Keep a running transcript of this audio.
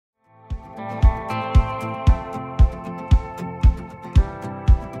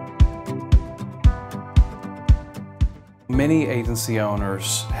Many agency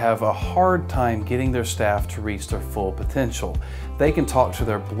owners have a hard time getting their staff to reach their full potential. They can talk to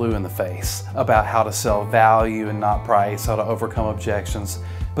their blue in the face about how to sell value and not price, how to overcome objections,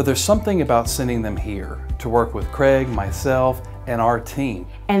 but there's something about sending them here to work with Craig, myself, and our team.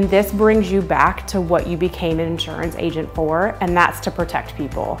 And this brings you back to what you became an insurance agent for, and that's to protect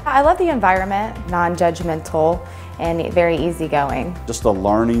people. I love the environment, non-judgmental and very easygoing. Just the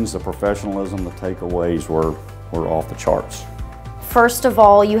learnings, the professionalism, the takeaways were off the charts. First of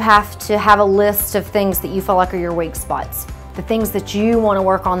all, you have to have a list of things that you feel like are your weak spots. The things that you want to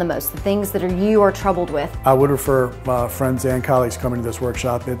work on the most, the things that you are troubled with. I would refer friends and colleagues coming to this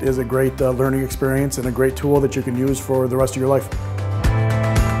workshop. It is a great learning experience and a great tool that you can use for the rest of your life.